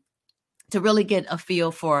to really get a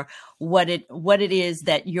feel for what it is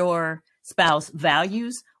that your spouse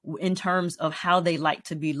values in terms of how they like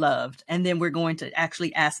to be loved. And then we're going to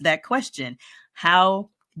actually ask that question: how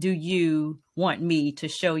do you want me to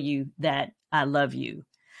show you that I love you?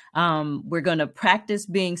 We're going to practice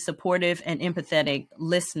being supportive and empathetic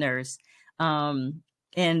listeners. And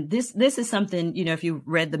this is something, if you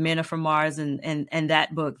read The Men Are From Mars and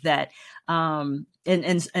that book, that and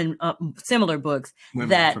similar books, Women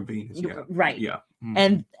that from Venus, yeah. Right. Yeah.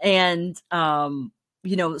 Mm-hmm. And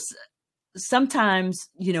sometimes,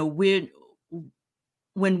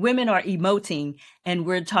 when women are emoting and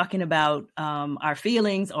we're talking about our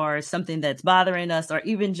feelings or something that's bothering us, or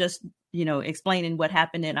even just, explaining what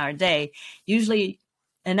happened in our day, usually,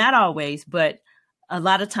 and not always, but a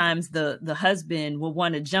lot of times the husband will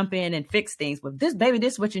want to jump in and fix things. Well, this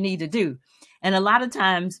is what you need to do. And a lot of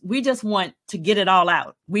times we just want to get it all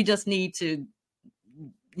out. We just need to,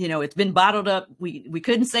 it's been bottled up. We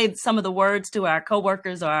couldn't say some of the words to our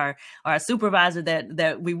coworkers or our supervisor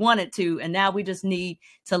that we wanted to. And now we just need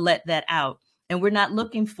to let that out. And we're not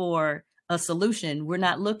looking for a solution. We're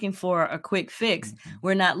not looking for a quick fix. Mm-hmm.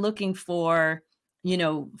 We're not looking for,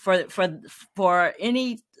 for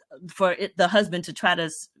the husband to try to,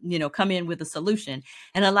 come in with a solution.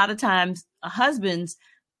 And a lot of times husbands,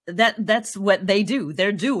 that's what they do.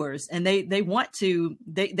 They're doers, and they want to,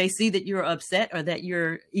 they see that you're upset or that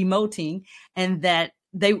you're emoting, and that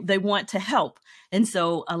they want to help. And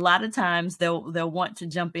so a lot of times they'll want to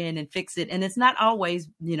jump in and fix it. And it's not always,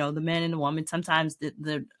 the man and the woman. Sometimes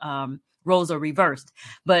the roles are reversed,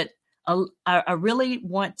 but I really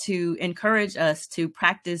want to encourage us to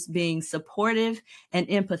practice being supportive and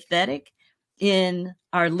empathetic in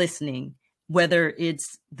our listening, whether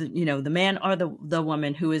it's the man or the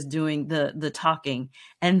woman who is doing the talking.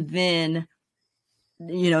 And then,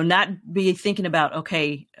 not be thinking about,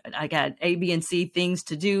 okay, I got A, B, and C things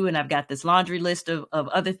to do, and I've got this laundry list of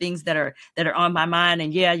other things that are on my mind.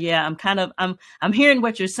 And I'm hearing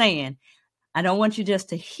what you're saying. I don't want you just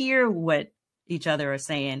to hear what each other are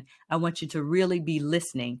saying. I want you to really be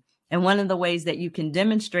listening. And one of the ways that you can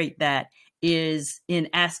demonstrate that is in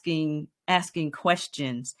asking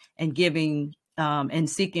questions and giving and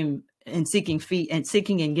seeking and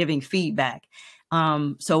giving feedback.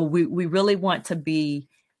 So we really want to be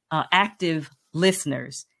active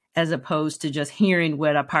listeners as opposed to just hearing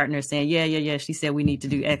what our partner is saying. Yeah. She said we need to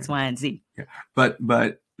do X, Y, and Z. Yeah. But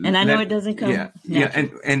and I know it doesn't come. Yeah.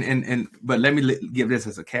 And but let me give this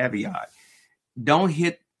as a caveat. Don't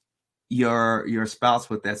hit your spouse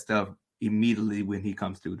with that stuff immediately when he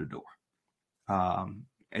comes through the door.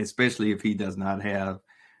 Especially if he does not have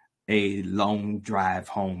a long drive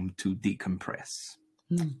home to decompress.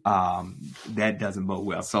 That doesn't bode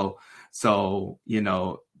well. So,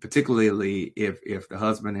 particularly if the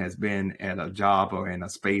husband has been at a job or in a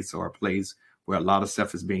space or a place where a lot of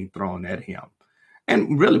stuff is being thrown at him.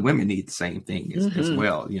 And really women need the same thing as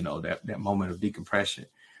well, that moment of decompression.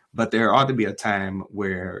 But there ought to be a time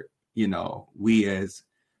where, we as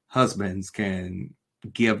husbands can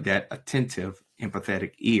give that attentive,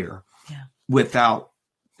 empathetic ear without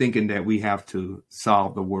thinking that we have to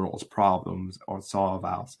solve the world's problems or solve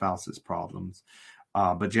our spouse's problems,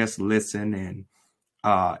 but just listen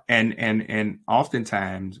and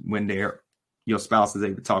oftentimes when your spouse is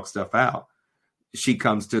able to talk stuff out, she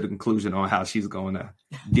comes to the conclusion on how she's going to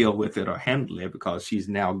deal with it or handle it because she's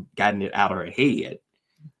now gotten it out of her head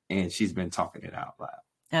and she's been talking it out loud.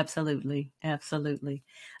 Absolutely. Let's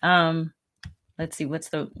see, what's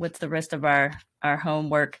the rest of our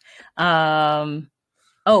homework? Assess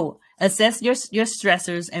your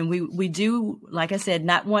stressors. And we do, like I said,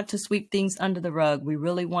 not want to sweep things under the rug. We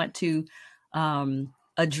really want to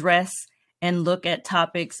address and look at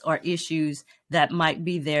topics or issues that might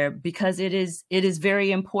be there, because it is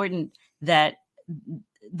very important that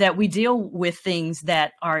we deal with things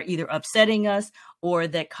that are either upsetting us or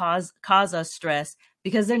that cause us stress,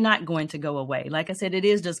 because they're not going to go away. Like I said, it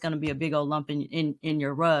is just going to be a big old lump in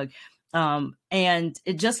your rug. And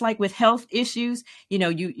it, just like with health issues,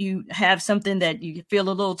 you have something that you feel a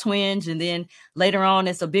little twinge, and then later on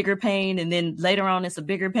it's a bigger pain, and then later on it's a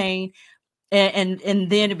bigger pain. And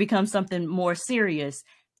then it becomes something more serious.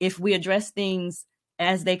 If we address things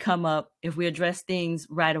as they come up, if we address things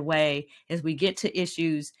right away, as we get to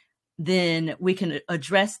issues, then we can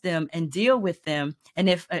address them and deal with them. And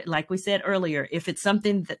if, like we said earlier, if it's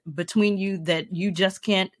something between you that you just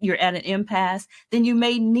can't, you're at an impasse, then you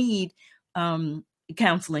may need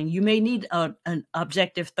counseling. You may need an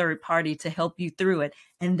objective third party to help you through it.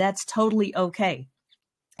 And that's totally okay.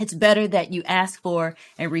 It's better that you ask for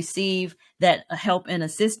and receive that help and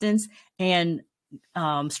assistance and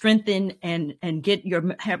strengthen and get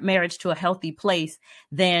your marriage to a healthy place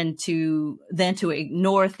than to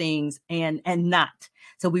ignore things and not.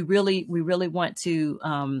 So we really want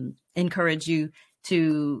to encourage you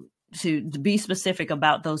to be specific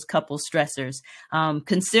about those couple stressors.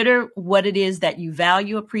 Consider what it is that you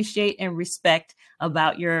value, appreciate, and respect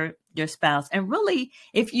about your spouse. And really,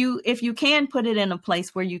 if you can put it in a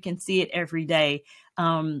place where you can see it every day,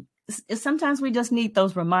 sometimes we just need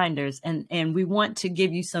those reminders, and we want to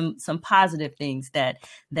give you some positive things that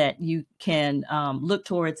you can look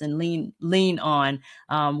towards and lean on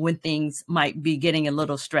when things might be getting a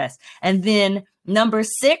little stressed. And then number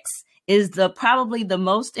 6 is probably the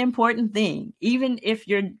most important thing. Even if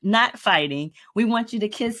you're not fighting, we want you to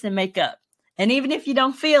kiss and make up. And even if you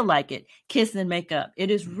don't feel like it, kiss and make up.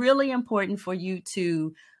 It is really important for you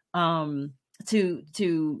to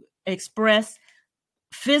express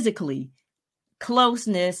physically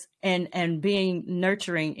closeness and being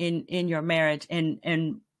nurturing in your marriage.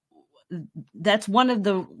 And that's one of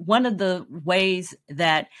the ways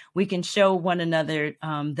that we can show one another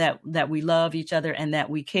that we love each other and that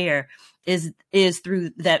we care is through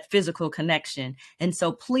that physical connection. And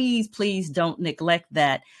so please don't neglect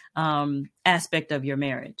that aspect of your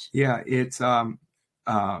marriage. Yeah, it's on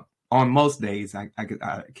most days, I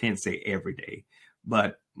can't say every day,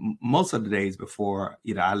 but most of the days before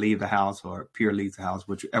either I leave the house or Pierre leaves the house,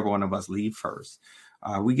 whichever one of us leave first,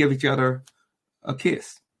 we give each other a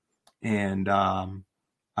kiss. And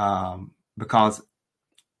because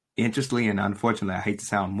interestingly and unfortunately, I hate to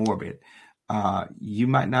sound morbid, you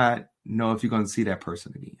might not know if you're going to see that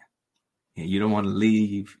person again. And you don't want to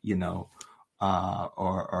leave,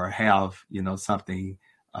 or have, something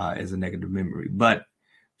as a negative memory. But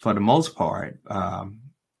for the most part,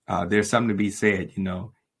 there's something to be said,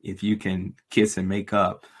 if you can kiss and make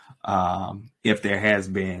up, if there has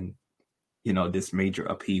been, this major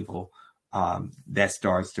upheaval, that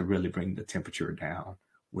starts to really bring the temperature down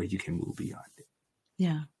where you can move beyond it.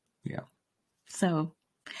 Yeah. Yeah. So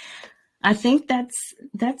I think that's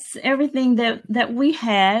everything that we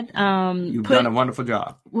had. You've done a wonderful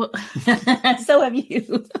job. Well, so have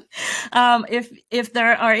you. If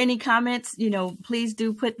there are any comments, please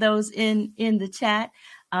do put those in the chat.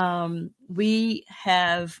 We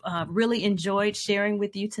have really enjoyed sharing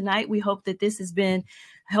with you tonight. We hope that this has been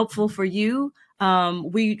helpful for you.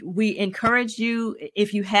 We encourage you,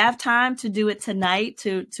 if you have time, to do it tonight,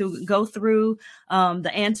 to go through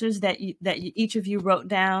the answers that each of you wrote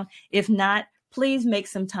down. If not, please make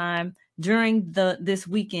some time during this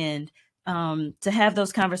weekend to have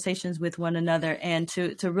those conversations with one another and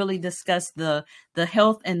to really discuss the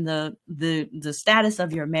health and the status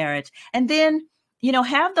of your marriage. And then,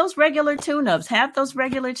 have those regular tune-ups, have those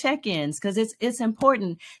regular check-ins, because it's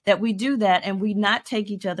important that we do that and we not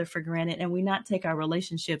take each other for granted and we not take our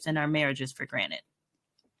relationships and our marriages for granted.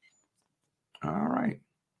 All right.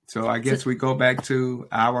 So I guess we go back to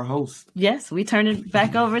our host. Yes, we turn it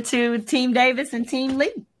back over to Team Davis and Team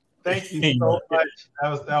Lee. Thank you so much.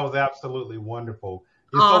 That was absolutely wonderful.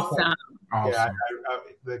 Awesome. Yeah,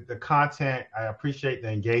 the content, I appreciate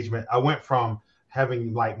the engagement. I went from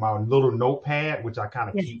having like my little notepad, which I kind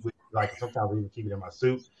of keep with, like sometimes I even keep it in my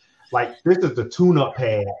suit. Like this is the tune-up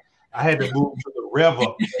pad. I had to move to the rev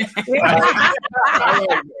up,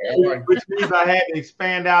 which means I had to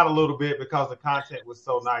expand out a little bit because the content was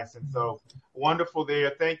so nice and so wonderful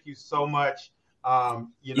there. Thank you so much.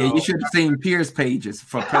 You should have seen Pierre's pages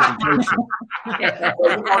for presentation.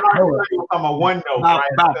 I'm a one note,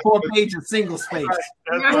 about 4 pages, single space.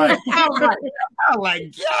 That's right. I'm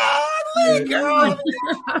like, God.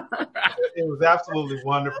 It was absolutely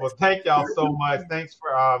wonderful. Thank y'all so much. Thanks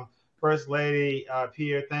for First Lady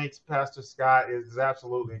Pierre. Thanks, Pastor Scott. It is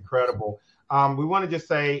absolutely incredible. We want to just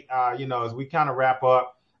say, as we kind of wrap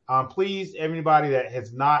up, please, everybody that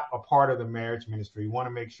is not a part of the marriage ministry, we want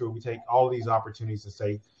to make sure we take all these opportunities to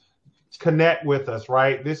say, connect with us,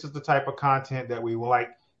 right? This is the type of content that we will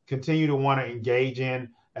continue to want to engage in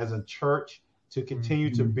as a church to continue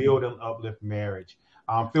to build and uplift marriage.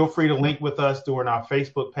 Feel free to link with us during our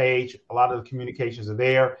Facebook page. A lot of the communications are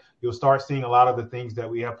there. You'll start seeing a lot of the things that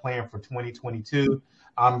we have planned for 2022.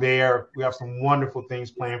 There. We have some wonderful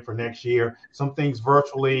things planned for next year. Some things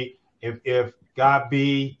virtually, if God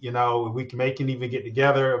be, we can even get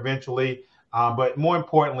together eventually. But more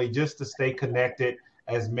importantly, just to stay connected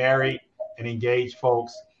as married and engaged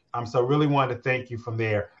folks. So really wanted to thank you from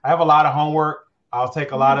there. I have a lot of homework. I'll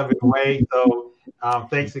take a lot of it away. So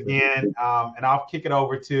thanks again. And I'll kick it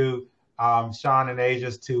over to Sean and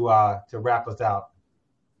Asia to wrap us out.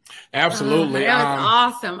 Absolutely. That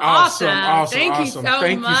was awesome. Thank you so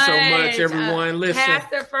much, everyone. Listen.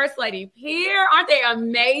 Pastor, First Lady Pierre, aren't they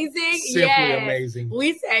amazing? Simply amazing.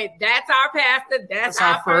 We say that's our pastor, that's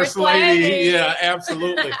our First Lady. Yeah,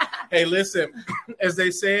 absolutely. Hey, listen, as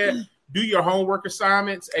they said, do your homework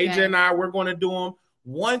assignments. AJ and I, we're going to do them.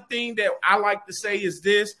 One thing that I like to say is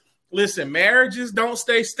this. Listen, marriages don't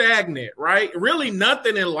stay stagnant, right? Really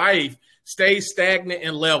nothing in life stays stagnant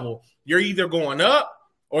and level. You're either going up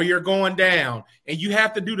or you're going down, and you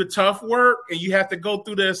have to do the tough work and you have to go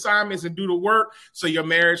through the assignments and do the work so your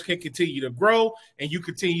marriage can continue to grow and you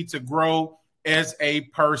continue to grow as a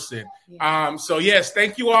person. Yeah. So yes,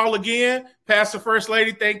 thank you all again. Pastor, First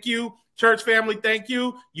Lady, thank you. Church family, thank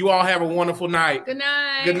you. You all have a wonderful night. Good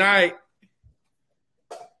night. Good night.